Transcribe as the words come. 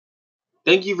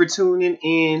Thank you for tuning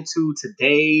in to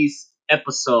today's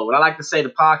episode. I like to say the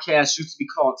podcast used to be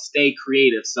called Stay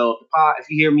Creative. So if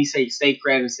you hear me say Stay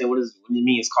Creative and say what do you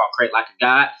mean it's called Create Like a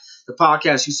God, the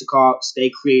podcast used to call Stay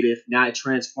Creative. Now it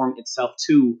transformed itself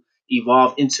to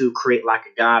evolve into Create Like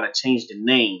a God. I changed the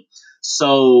name.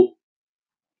 So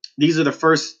these are the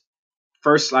first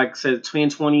like I said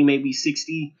 20, maybe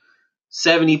 60,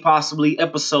 70 possibly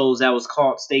episodes that was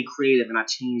called Stay Creative, and I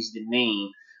changed the name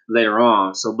later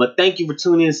on. So, but thank you for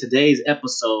tuning in to today's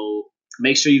episode.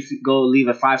 Make sure you go leave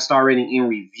a 5-star rating and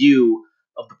review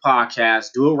of the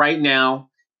podcast. Do it right now.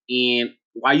 And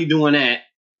while you're doing that,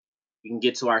 we can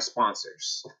get to our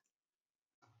sponsors.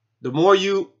 The more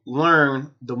you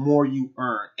learn, the more you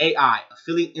earn. AI,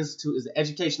 Affiliate Institute, is an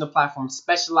educational platform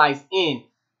specialized in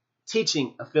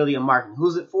teaching affiliate marketing.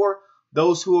 Who's it for?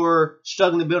 Those who are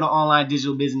struggling to build an online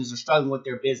digital business or struggling with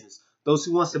their business. Those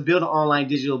who wants to build an online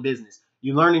digital business.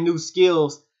 You're learning new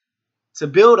skills to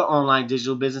build an online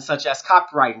digital business, such as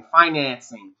copywriting,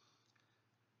 financing,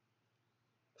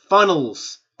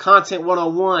 funnels, content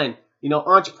 101,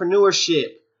 entrepreneurship,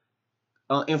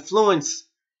 influence,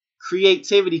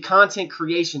 creativity, content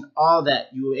creation, all that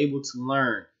you were able to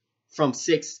learn from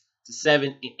 6 to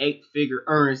 7 and 8 figure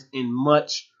earners and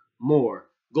much more.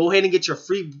 Go ahead and get your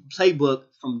free playbook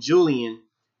from Julian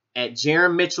at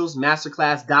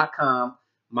JaronMitchellsMasterclass.com.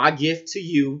 My gift to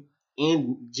you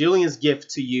and Julian's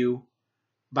gift to you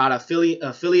about affiliate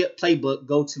playbook.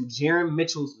 Go to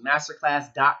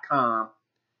JaronMitchellsMasterclass.com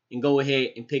and go ahead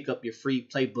and pick up your free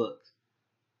playbook.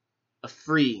 A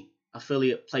free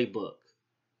affiliate playbook.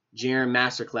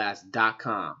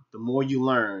 JaronMasterclass.com. The more you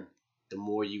learn, the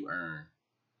more you earn.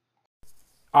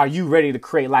 Are you ready to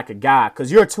create like a guy? Because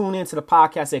you're tuned into the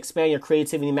podcast to expand your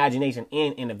creativity, imagination,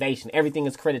 and innovation. Everything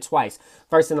is created twice.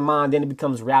 First in the mind, then it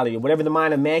becomes reality. Whatever the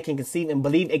mind of man can conceive and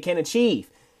believe, it can achieve.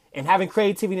 And having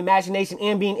creativity, imagination,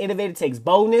 and being innovative takes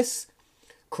boldness,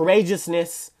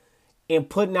 courageousness, and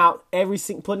putting out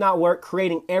work,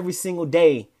 creating every single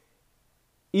day,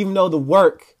 even though the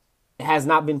work has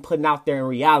not been put out there in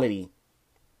reality,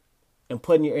 and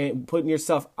putting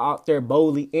yourself out there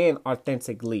boldly and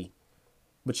authentically.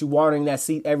 But you watering that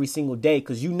seed every single day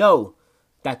because you know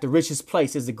that the richest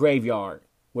place is the graveyard,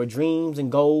 where dreams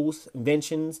and goals,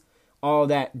 inventions, all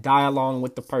that die along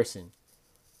with the person.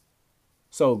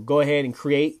 So go ahead and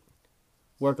create,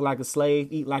 work like a slave,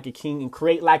 eat like a king, and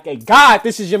create like a god.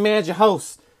 This is your man, your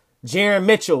host, Jaron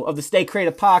Mitchell of the Stay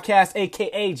Creative Podcast,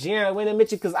 a.k.a. Jaron Winner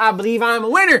Mitchell, because I believe I'm a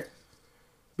winner.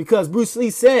 Because Bruce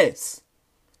Lee says,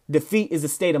 defeat is a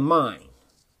state of mind.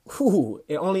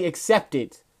 And only accept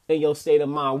it in your state of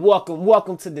mind.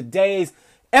 Welcome to today's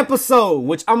episode,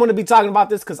 which I'm going to be talking about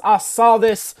this because I saw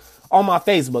this on my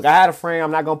Facebook. I had a friend,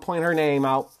 I'm not going to point her name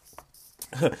out.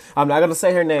 I'm not going to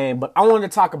say her name, but I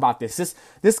wanted to talk about this.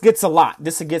 This gets a lot.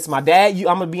 This gets my dad. I'm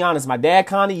going to be honest. My dad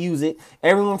kind of uses it.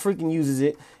 Everyone freaking uses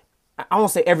it. I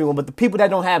won't say everyone, but the people that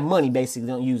don't have money basically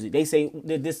don't use it. They say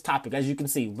this topic, as you can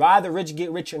see, why the rich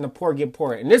get richer and the poor get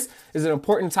poorer. And this is an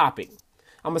important topic.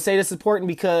 I'm going to say this is important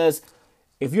because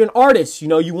if you're an artist,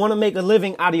 you want to make a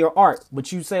living out of your art,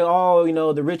 but you say,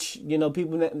 the rich,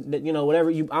 people that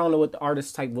whatever I don't know what the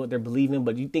artist type, what they're believing,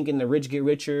 but you thinking the rich get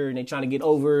richer and they trying to get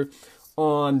over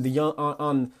on the young,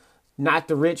 on not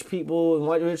the rich people and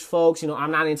white rich folks. I'm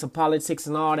not into politics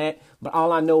and all that, but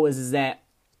all I know is that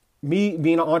me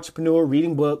being an entrepreneur,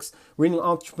 reading books, reading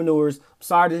entrepreneurs.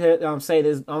 Sorry to say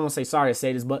this. I'm gonna say sorry to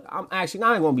say this, but I'm actually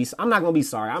not gonna be. I'm not gonna be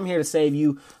sorry. I'm here to save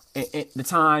you the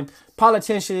time.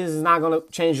 Politicians is not gonna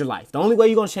change your life. The only way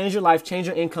you're gonna change your life, change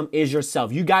your income, is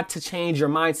yourself. You got to change your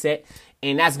mindset,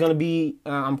 and that's gonna be.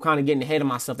 I'm kind of getting ahead of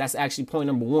myself. That's actually point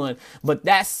number one. But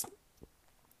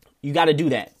you got to do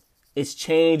that. It's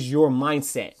change your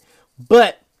mindset.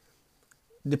 But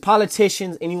the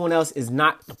politicians, anyone else is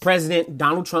not the president,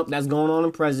 Donald Trump, that's going on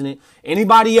in president.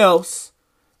 Anybody else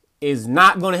is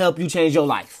not going to help you change your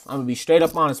life. I'm going to be straight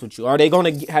up honest with you. Are they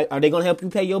going to help you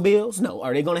pay your bills? No.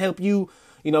 Are they going to help you,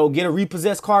 get a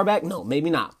repossessed car back? No,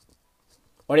 maybe not.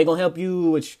 Are they going to help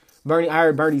you, which I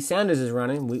heard Bernie Sanders is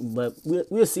running, but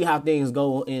we'll see how things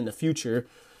go in the future.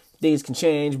 Things can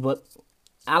change, but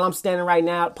all I'm standing right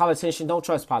now, politicians, don't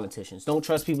trust politicians. Don't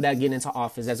trust people that get into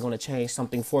office that's going to change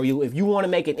something for you. If you want to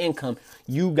make an income,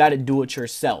 you got to do it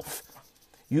yourself.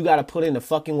 You got to put in the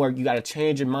fucking work. You got to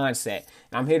change your mindset.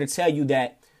 And I'm here to tell you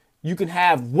that you can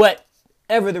have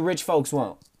whatever the rich folks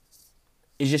want.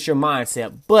 It's just your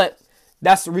mindset. But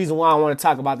that's the reason why I want to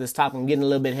talk about this topic. I'm getting a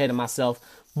little bit ahead of myself.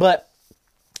 But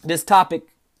this topic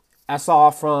I saw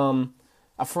from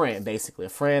a friend, basically. A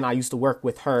friend. I used to work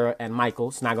with her and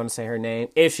Michael's. Not going to say her name.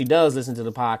 If she does listen to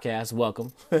the podcast,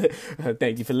 welcome.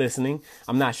 Thank you for listening.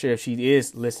 I'm not sure if she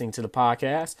is listening to the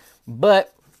podcast,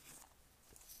 but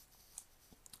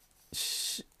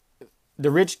the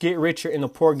rich get richer and the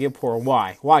poor get poorer.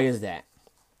 Why? Why is that?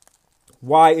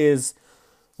 Why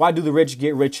do the rich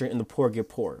get richer and the poor get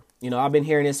poorer? You know, I've been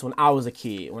hearing this when I was a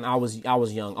kid, when I was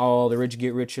young. Oh, the rich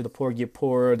get richer, the poor get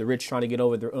poorer. The rich trying to get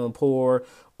over the poor,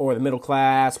 or the middle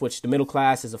class, which the middle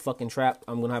class is a fucking trap.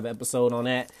 I'm gonna have an episode on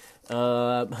that.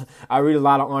 I read a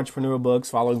lot of entrepreneur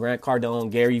books, following Grant Cardone,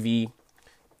 Gary Vee,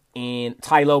 and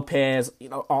Tai Lopez. You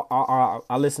know,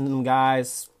 I listen to them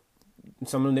guys.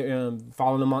 Some of them,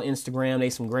 following them on Instagram. They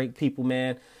some great people,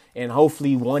 man. And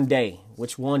hopefully one day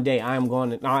I am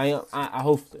going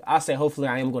to, hopefully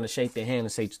I am going to shake their hand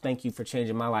and say, thank you for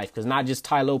changing my life. Because not just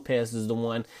Tai Lopez is the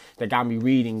one that got me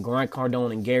reading, Grant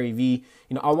Cardone and Gary Vee.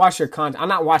 You know, I watch their content. I'm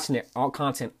not watching their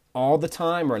content all the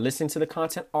time or listening to the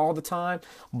content all the time,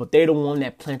 but they're the one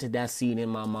that planted that seed in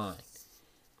my mind.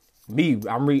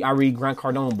 I read Grant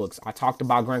Cardone books. I talked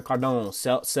about Grant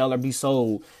Cardone, sell or be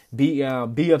sold, be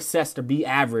obsessed or be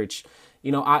average.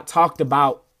 You know, I talked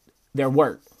about their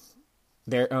work.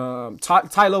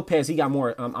 Tai Lopez, he got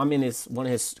more. I'm in his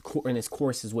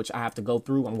courses, which I have to go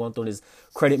through. I'm going through his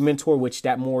credit mentor, which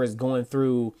that more is going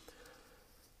through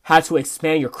how to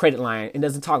expand your credit line. It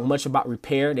doesn't talk much about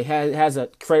repair. It has a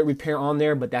credit repair on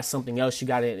there, but that's something else you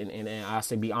got to, and I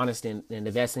say be honest and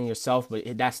invest in yourself.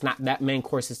 But that's not, that main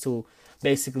course is to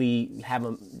basically have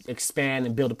them expand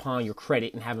and build upon your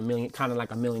credit and have $1 million, kind of like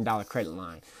 $1 million credit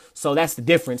line. So that's the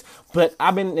difference. But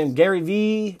I've been in Gary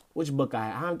Vee, which book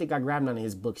I don't think I grabbed none of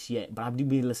his books yet, but I do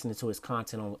be listening to his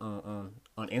content on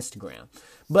Instagram.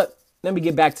 But let me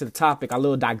get back to the topic. I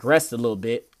digressed a little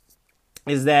bit.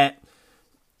 Is that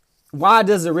why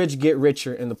does the rich get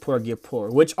richer and the poor get poorer?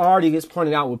 Which already gets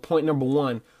pointed out with point number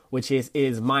 1, which is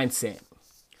mindset.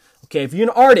 Okay, if you're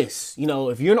an artist,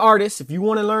 if you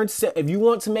want to learn, if you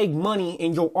want to make money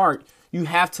in your art, you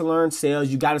have to learn sales.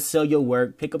 You got to sell your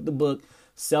work. Pick up the book,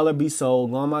 Sell or Be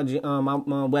Sold. Go on my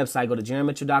website. Go to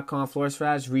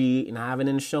JaronMitchell.com/read, and I have it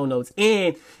in the show notes.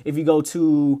 And if you go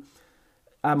to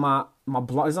my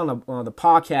blog, it's on the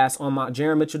podcast on my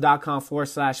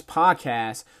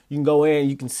JaronMitchell.com/podcast. You can go in,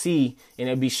 you can see, and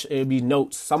it'll be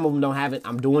notes. Some of them don't have it.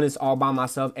 I'm doing this all by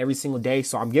myself every single day,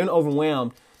 so I'm getting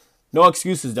overwhelmed. No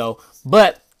excuses though,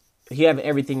 but you have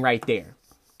everything right there.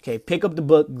 Okay, pick up the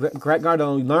book, Grant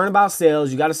Cardone. Learn about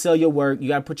sales. You got to sell your work. You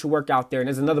got to put your work out there. And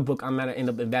there's another book I'm going to end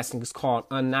up investing. It's called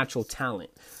Unnatural Talent.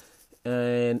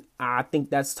 And I think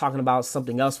that's talking about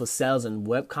something else with sales and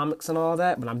web comics and all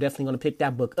that. But I'm definitely going to pick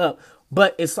that book up.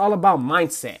 But it's all about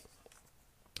mindset.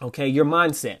 Okay, your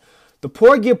mindset. The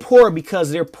poor get poor because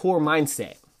of their poor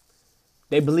mindset.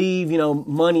 They believe,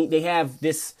 money, they have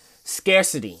this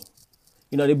scarcity.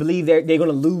 They believe they're going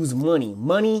to lose money.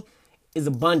 Money is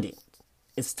abundant.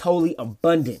 It's totally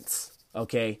abundance.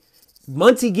 Okay.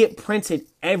 Money get printed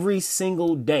every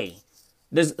single day.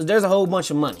 There's a whole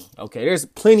bunch of money. Okay. There's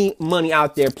plenty money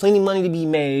out there. Plenty money to be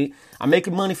made. I'm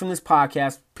making money from this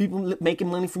podcast. People making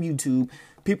money from YouTube.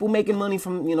 People making money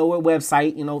from, a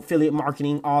website, affiliate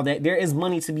marketing, all that. There is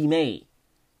money to be made.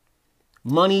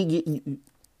 There's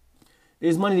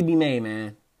money to be made,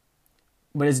 man.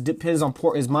 But it depends on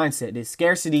his mindset. There's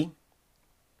scarcity.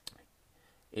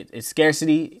 It's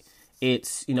scarcity.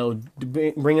 It's,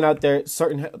 bringing out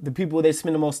the people they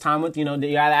spend the most time with. You got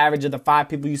the average of the 5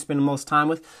 people you spend the most time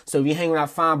with. So if you hang around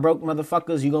 5 broke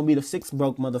motherfuckers, you're going to be the 6th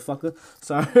broke motherfucker.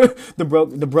 Sorry,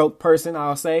 the broke person,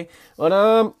 I'll say.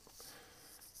 But,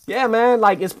 yeah, man,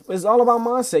 like it's all about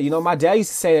mindset. My dad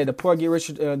used to say that the poor get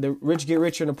richer, the rich get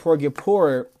richer and the poor get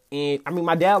poorer. And I mean,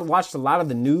 my dad watched a lot of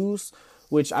the news,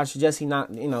 which I suggest he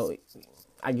not,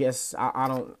 I guess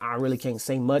I really can't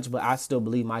say much, but I still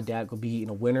believe my dad could be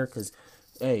a winner because,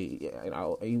 hey,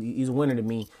 he's a winner to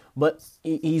me. But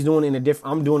he's doing it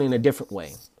I'm doing it in a different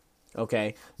way.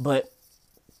 Okay, but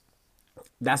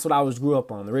that's what I grew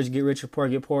up on. The rich get richer, poor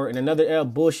get poorer. And another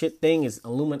bullshit thing is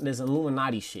this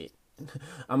Illuminati shit.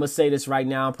 I'm gonna say this right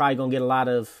now. I'm probably gonna get a lot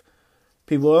of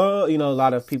people, a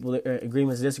lot of people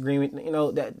agreements, disagreement.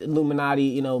 That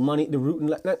Illuminati, money, the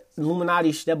root, that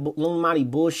Illuminati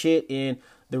bullshit, and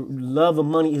the love of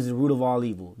money is the root of all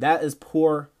evil. That is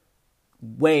poor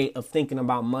way of thinking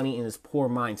about money, and it's poor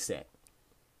mindset.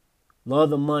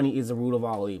 Love of money is the root of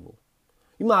all evil.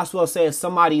 You might as well say if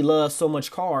somebody loves so much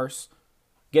cars,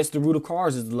 guess the root of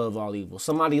cars is the love of all evil.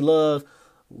 Somebody loves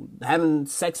having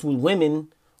sex with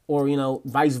women, or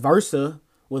vice versa,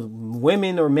 with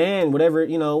women or men, whatever,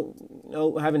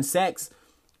 having sex,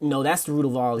 that's the root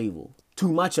of all evil.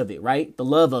 Too much of it, right? The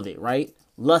love of it, right?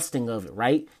 lusting of it,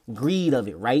 right? Greed of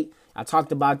it, right? I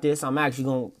talked about this. I'm actually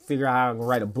going to figure out how I'm going to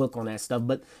write a book on that stuff,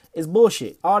 but it's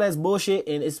bullshit. All that's bullshit,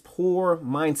 and it's poor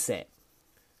mindset.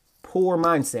 Poor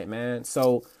mindset, man.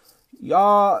 So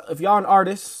y'all, if y'all an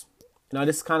artist,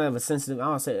 this is kind of a sensitive, I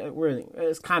don't say really,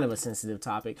 it's kind of a sensitive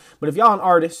topic, but if y'all an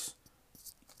artist,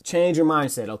 change your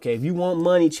mindset, okay? If you want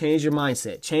money, change your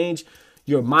mindset. Change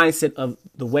your mindset of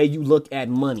the way you look at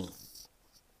money.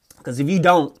 Because if you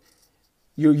don't,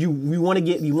 you want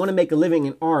to make a living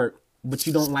in art, but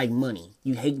you don't like money.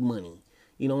 You hate money.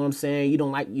 You know what I'm saying? You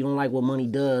don't like what money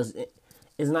does.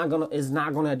 You're not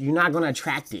gonna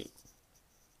attract it.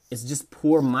 It's just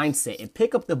poor mindset. And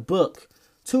pick up the book.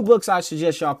 2 books I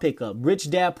suggest y'all pick up: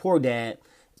 Rich Dad, Poor Dad,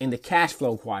 and The Cash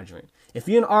Flow Quadrant. If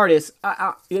you're an artist,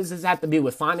 this doesn't have to be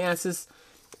with finances.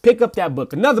 Pick up that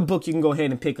book. Another book you can go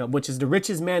ahead and pick up, which is The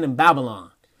Richest Man in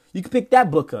Babylon. You can pick that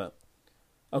book up.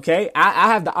 Okay, I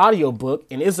have the audio book,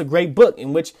 and it's a great book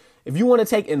in which if you want to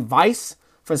take advice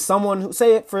for someone who,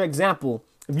 say it for example,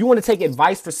 if you want to take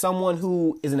advice for someone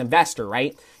who is an investor,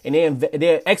 right, and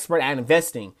they're expert at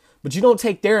investing, but you don't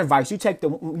take their advice, you take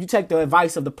the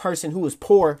advice of the person who is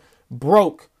poor,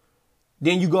 broke,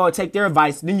 then you go and take their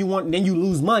advice, then you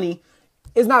lose money.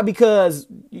 It's not because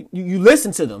you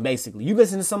listen to them, basically. You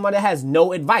listen to somebody that has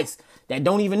no advice, that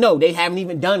don't even know. They haven't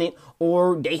even done it,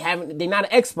 or they're not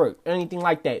an expert or anything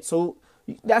like that. So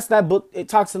that's that book. It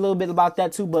talks a little bit about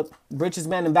that too, but Richest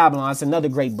Man in Babylon, it's another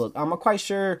great book. I'm quite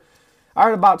sure. I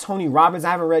heard about Tony Robbins.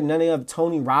 I haven't read none of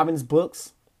Tony Robbins'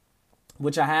 books,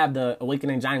 which I have the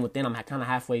Awakening Giant Within. I'm kind of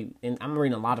halfway, and I'm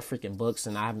reading a lot of freaking books,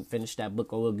 and I haven't finished that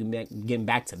book, or we'll getting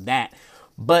back to that.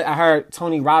 But I heard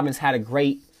Tony Robbins had a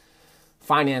great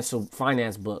finance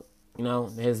book.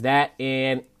 There's that,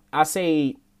 and I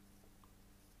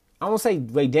won't say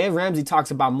Dave Ramsey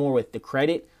talks about more with the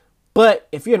credit, but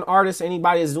if you're an artist,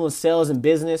 anybody that's doing sales and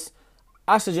business,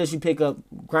 I suggest you pick up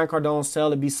Grant Cardone's Sell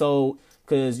to Be Sold,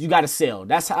 because you got to sell.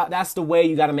 That's the way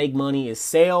you got to make money, is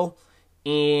sell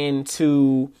and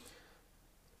to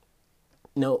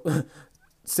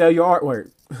sell your artwork.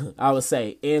 I would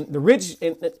say, and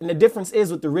the difference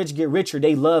is with the rich get richer.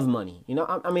 They love money.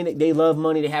 They love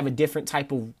money. They have a different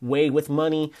type of way with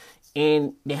money,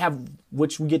 and they have,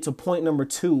 which we get to point number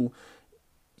 2.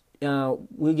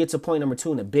 We'll get to point number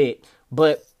 2 in a bit,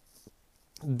 but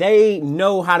they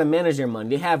know how to manage their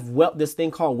money. They have this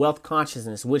thing called wealth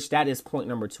consciousness, which that is point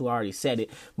number 2. I already said it,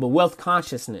 but wealth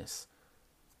consciousness.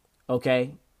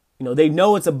 Okay. They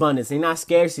know it's abundance. They're not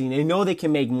scarcity. They know they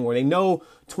can make more. They know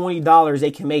 $20 they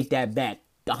can make that back.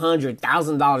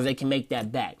 $100,000 they can make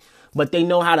that back. But they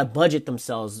know how to budget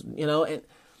themselves, and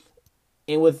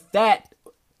with that,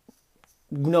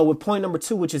 with point number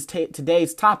 2, which is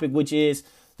today's topic, which is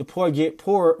the poor get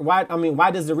poorer. Why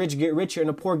does the rich get richer and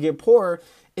the poor get poorer?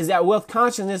 Is that wealth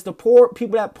consciousness? The poor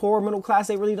people, that poor middle class,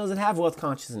 they really doesn't have wealth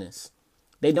consciousness.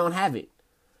 They don't have it.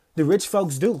 The rich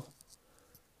folks do.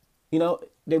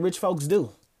 The rich folks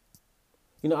do.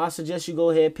 I suggest you go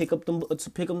ahead, pick up them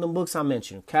books I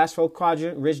mentioned: Cash Flow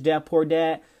Quadrant, Rich Dad, Poor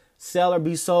Dad, Sell or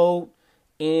Be Sold,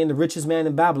 and The Richest Man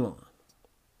in Babylon.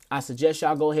 I suggest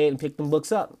y'all go ahead and pick them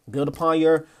books up. Build upon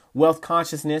your wealth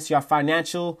consciousness, your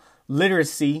financial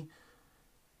literacy.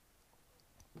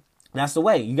 That's the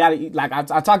way. You got to, like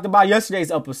I talked about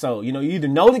yesterday's episode. You either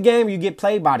know the game or you get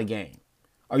played by the game.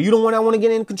 Are you the one that want to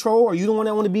get in control? Are you the one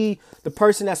that want to be the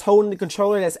person that's holding the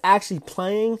controller, that's actually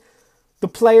playing the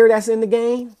player that's in the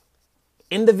game,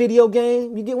 in the video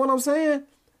game? You get what I'm saying?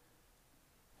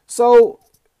 So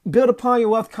build upon your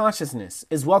wealth consciousness.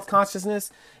 Is wealth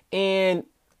consciousness. And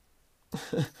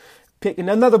pick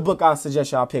another book I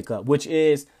suggest y'all pick up, which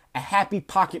is A Happy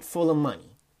Pocket Full of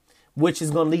Money, which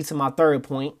is going to lead to my third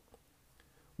point,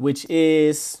 which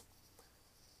is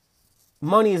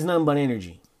money is nothing but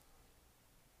energy.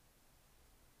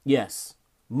 Yes,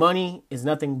 money is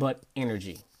nothing but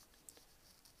energy.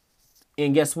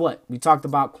 And guess what? We talked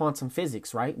about quantum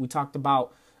physics, right? We talked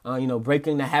about,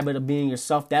 breaking the habit of being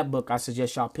yourself. That book I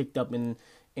suggest y'all picked up in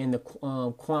the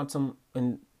quantum,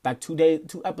 in like 2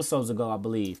 episodes ago, I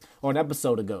believe, or an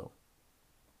episode ago.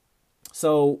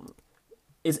 So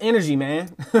it's energy,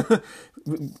 man.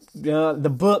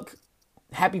 The book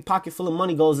Happy Pocket Full of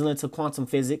Money goes into quantum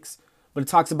physics, but it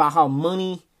talks about how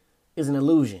money is an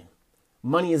illusion.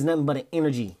 Money is nothing but an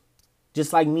energy.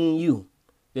 Just like me and you.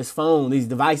 This phone, these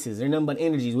devices, they're nothing but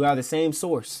energies. We are the same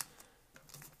source.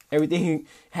 Everything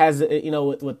has,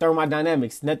 with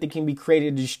thermodynamics, nothing can be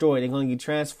created or destroyed. They're going to get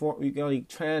transformed. You're going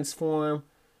to transform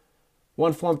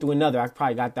one form through another. I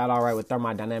probably got that all right with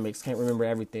thermodynamics. Can't remember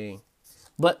everything.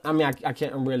 But, I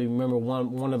can't really remember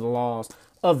one of the laws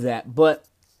of that. But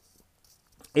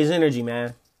it's energy,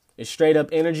 man. It's straight up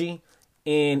energy.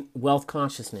 in wealth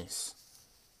consciousness.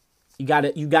 You got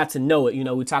to know it.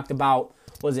 We talked about,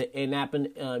 you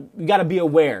got to be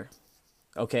aware.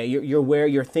 Okay, you're aware,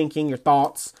 your thinking, your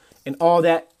thoughts, and all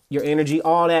that, your energy,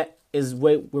 all that is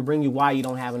what will bring you why you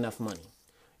don't have enough money.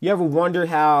 You ever wonder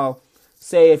how,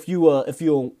 say, if you're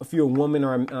a woman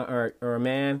or a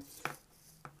man,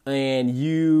 and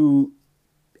you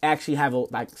actually have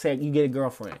say you get a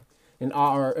girlfriend,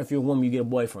 or if you're a woman you get a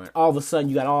boyfriend, all of a sudden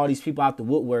you got all these people out the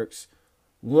woodworks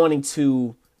wanting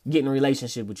to get in a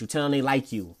relationship with you, telling they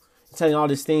like you, telling all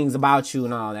these things about you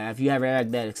and all that. If you ever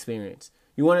had that experience,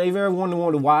 you ever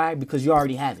wonder why? Because you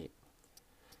already have it.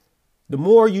 The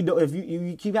more you do, if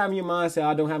you keep having your mind say,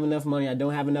 I don't have enough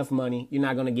money, you're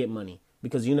not gonna get money,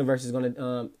 because the universe is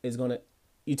gonna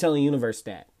you're telling the universe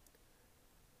that.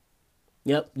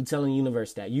 Yep, you're telling the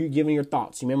universe that. You're giving your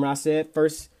thoughts. You remember I said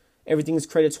first, everything is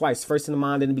created twice. First in the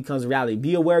mind, then it becomes reality.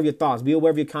 Be aware of your thoughts. Be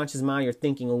aware of your conscious mind, your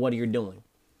thinking, and what you're doing.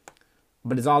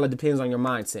 But it depends on your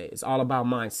mindset. It's all about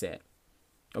mindset.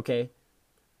 Okay?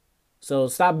 So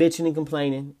stop bitching and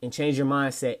complaining and change your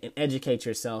mindset and educate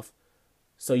yourself.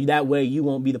 So that way you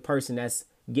won't be the person that's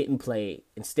getting played.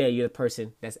 Instead, you're the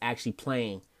person that's actually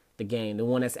playing the game. The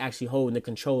one that's actually holding the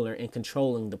controller and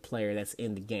controlling the player that's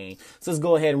in the game. So let's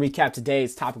go ahead and recap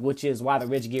today's topic, which is why the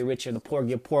rich get richer, the poor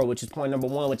get poorer, which is point number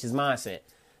 1, which is mindset.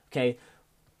 Okay?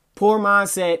 Poor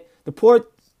mindset. The poor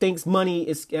thinks money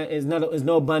is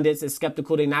no abundance. It's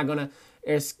skeptical.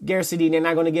 There's scarcity. They're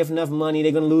not going to give enough money.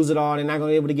 They're going to lose it all. They're not going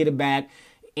to be able to get it back.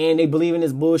 And they believe in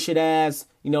this bullshit ass,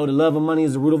 the love of money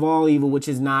is the root of all evil, which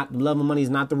is not. The love of money is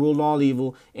not the root of all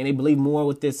evil. And they believe more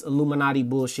with this Illuminati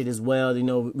bullshit as well.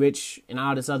 Rich and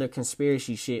all this other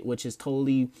conspiracy shit, which is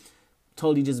totally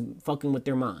just fucking with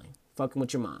their mind. Fucking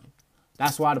with your mind.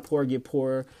 That's why the poor get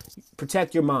poorer.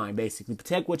 Protect your mind, basically.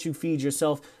 Protect what you feed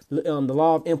yourself. The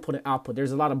law of input and output.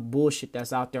 There's a lot of bullshit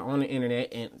that's out there on the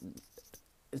internet, and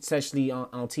especially on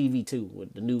TV too,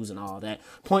 with the news and all that.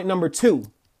 Point number 2,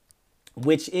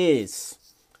 which is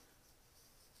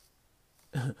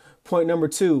point number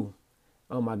 2.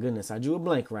 Oh my goodness, I drew a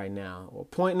blank right now.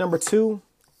 Point number 2.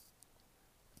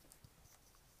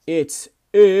 It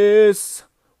is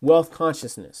wealth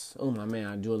consciousness. Oh my man,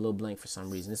 I drew a little blank for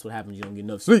some reason. This is what happens. You don't get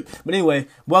enough sleep. But anyway,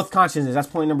 wealth consciousness. That's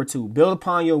point number 2. Build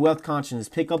upon your wealth consciousness.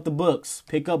 Pick up the books.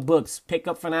 Pick up books. Pick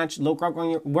up financial.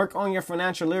 Work on your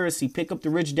financial literacy. Pick up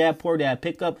the Rich Dad Poor Dad.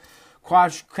 Pick up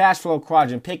cash flow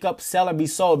quadrant. Pick up sell or be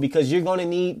sold, because you're going to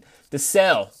need to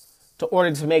sell to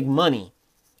order to make money.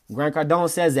 Grant Cardone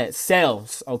says that.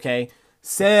 Sales, okay?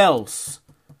 Sales.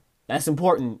 That's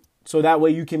important. So that way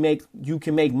you can make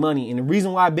money. And the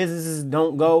reason why businesses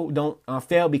don't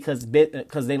fail because they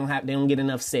don't get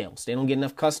enough sales. They don't get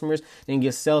enough customers. They don't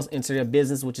get sales into their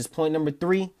business, which is point number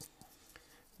 3.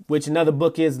 Which another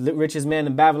book is Richest Man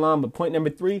in Babylon. But point number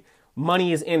 3,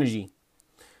 money is energy.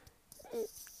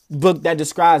 Book that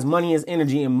describes money as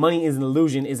energy and money is an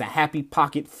illusion is a happy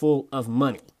pocket full of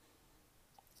money.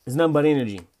 It's nothing but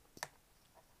energy.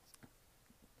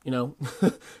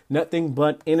 Nothing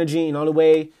but energy. And all the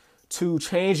way to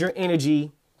change your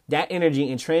energy,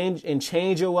 and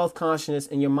change your wealth consciousness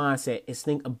and your mindset is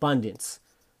think abundance.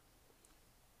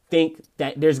 Think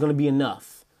that there's going to be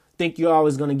enough. Think you're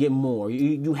always going to get more.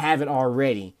 You have it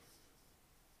already.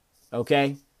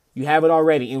 Okay? You have it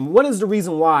already. And what is the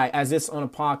reason why, as this on a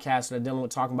podcast that I'm dealing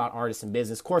with talking about artists and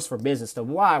business, course for business stuff,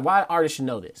 why artists should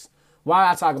know this?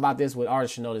 Why I talk about this with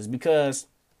artists should know this? Because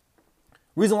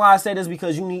reason why I say this,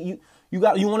 because you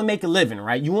want to make a living,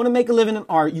 right? You want to make a living in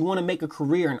art. You want to make a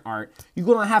career in art. You're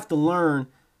going to have to learn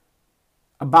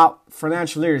about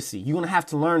financial literacy. You're going to have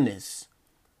to learn this.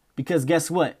 Because guess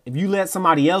what? If you let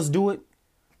somebody else do it,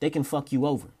 they can fuck you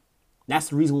over. That's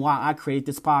the reason why I created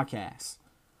this podcast.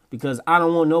 Because I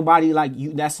don't want nobody like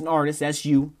you, that's an artist, that's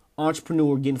you,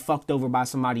 entrepreneur, getting fucked over by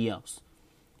somebody else.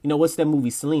 What's that movie?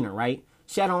 Selena, right?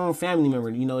 She had her own family member,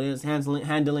 is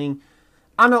handling.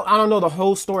 I don't know the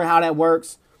whole story, how that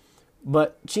works.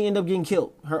 But she ended up getting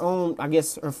killed. Her own, I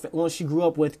guess, one she grew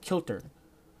up with killed her.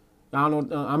 I don't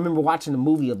know. I remember watching the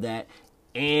movie of that,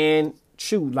 and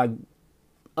shoot, like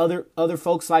other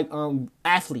folks, like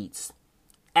athletes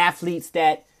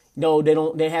that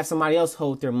they have somebody else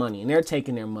hold their money, and they're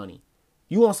taking their money.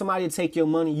 You want somebody to take your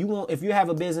money? If you have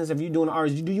a business, if you're doing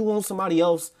art, do you want somebody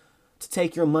else to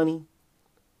take your money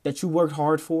that you worked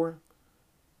hard for?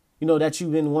 That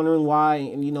you've been wondering why,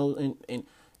 and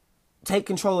take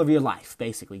control of your life,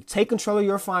 basically. Take control of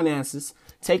your finances.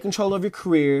 Take control of your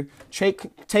career.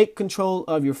 Take control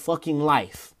of your fucking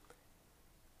life.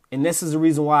 And this is the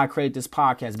reason why I created this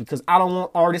podcast, because I don't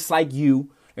want artists like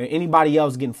you or anybody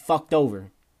else getting fucked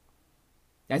over.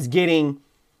 That's getting,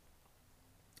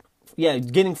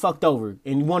 getting fucked over.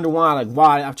 And you wonder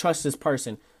why I trust this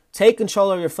person. Take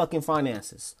control of your fucking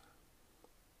finances.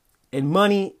 And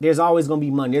money, there's always going to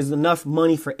be money. There's enough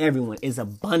money for everyone. It's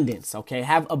abundance, okay?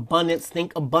 Have abundance.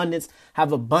 Think abundance.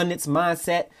 Have abundance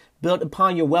mindset. Build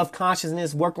upon your wealth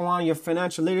consciousness. Work on your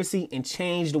financial literacy and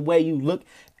change the way you look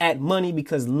at money,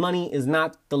 because money is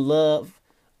not the love.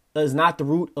 Is not the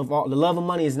root of all. The love of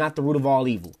money is not the root of all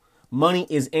evil. Money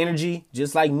is energy,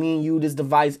 just like me and you, this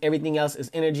device. Everything else is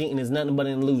energy and is nothing but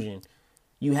an illusion.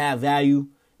 You have value.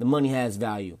 The money has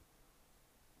value.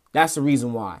 That's the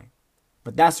reason why.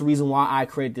 But that's the reason why I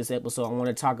created this episode. I want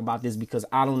to talk about this because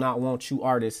I do not want you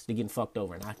artists to get fucked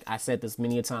over. And I said this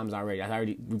many a times already. I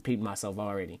already repeated myself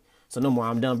already. So no more.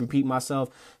 I'm done repeating myself.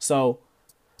 So,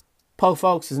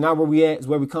 folks, is not where we at. It's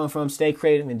where we come from. Stay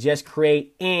creative and just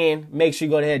create. And make sure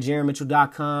you go to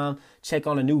JaronMitchell.com. Check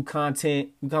on the new content.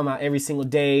 We come out every single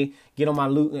day. Get on my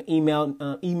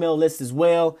email list as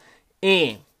well.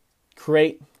 And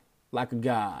create like a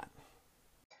god.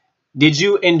 Did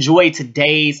you enjoy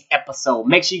today's episode?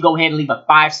 Make sure you go ahead and leave a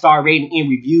 5-star rating and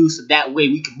review so that way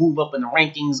we can move up in the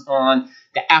rankings on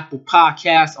the Apple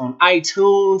Podcasts, on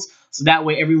iTunes, so that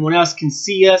way everyone else can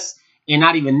see us. And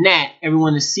not even that,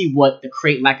 everyone to see what the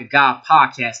Create Like a God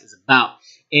podcast is about.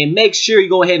 And make sure you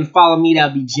go ahead and follow me.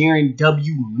 That would be Jaron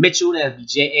W. Mitchell. That would be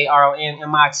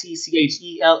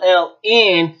JaronMitchell.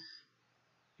 And if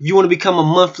you want to become a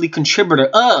monthly contributor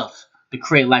of the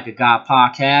Create Like a God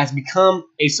podcast, become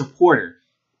a supporter.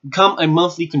 Become a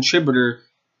monthly contributor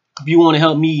if you want to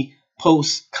help me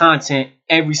post content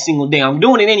every single day. I'm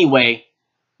doing it anyway,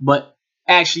 but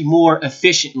actually more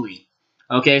efficiently.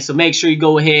 Okay, so make sure you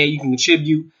go ahead. You can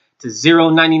contribute to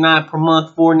 $0.99 per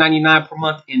month, $4.99 per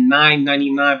month, and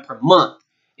 $9.99 per month.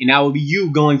 And that will be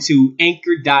you going to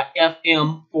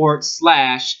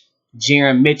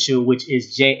anchor.fm/Jaron Mitchell, which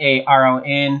is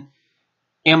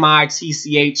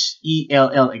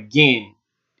JaronMitchell again.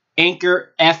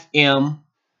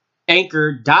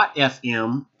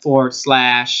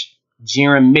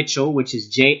 Anchor.fm/Jaron Mitchell, which is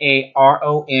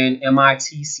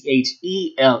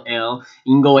JaronMitchell.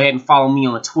 You can go ahead and follow me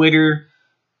on Twitter,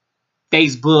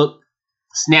 Facebook,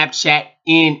 Snapchat,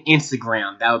 and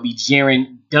Instagram. That would be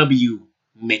Jaron W.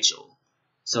 Mitchell.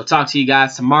 So talk to you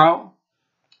guys tomorrow,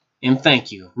 and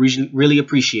thank you. Really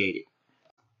appreciate it.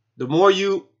 The more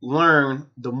you learn,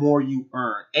 the more you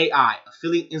earn. AI,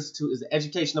 Affiliate Institute, is an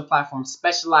educational platform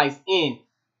specialized in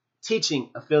teaching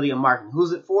affiliate marketing.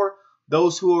 Who's it for?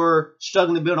 Those who are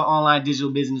struggling to build an online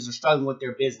digital business or struggling with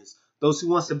their business. Those who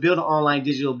wants to build an online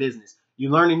digital business.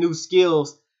 You're learning new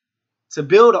skills to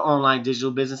build an online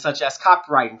digital business, such as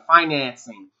copywriting,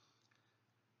 financing,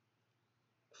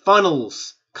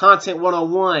 funnels, content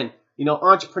 101,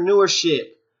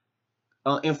 entrepreneurship,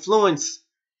 influence,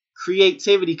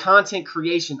 creativity, content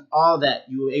creation, all that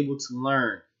you were able to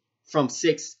learn from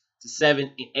 6 to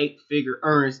 7 and 8-figure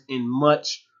earners and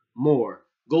much more.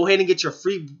 Go ahead and get your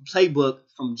free playbook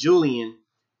from Julian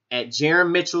at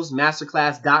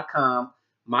JaronMitchellsMasterclass.com.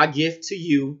 My gift to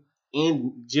you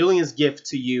and Julian's gift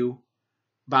to you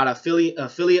about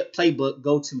affiliate playbook.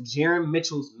 Go to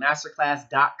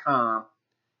JaronMitchellsMasterclass.com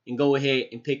and go ahead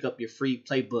and pick up your free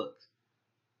playbook.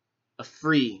 A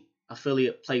free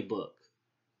affiliate playbook.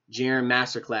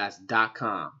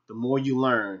 JaronMasterclass.com. The more you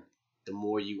learn, the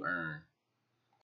more you earn.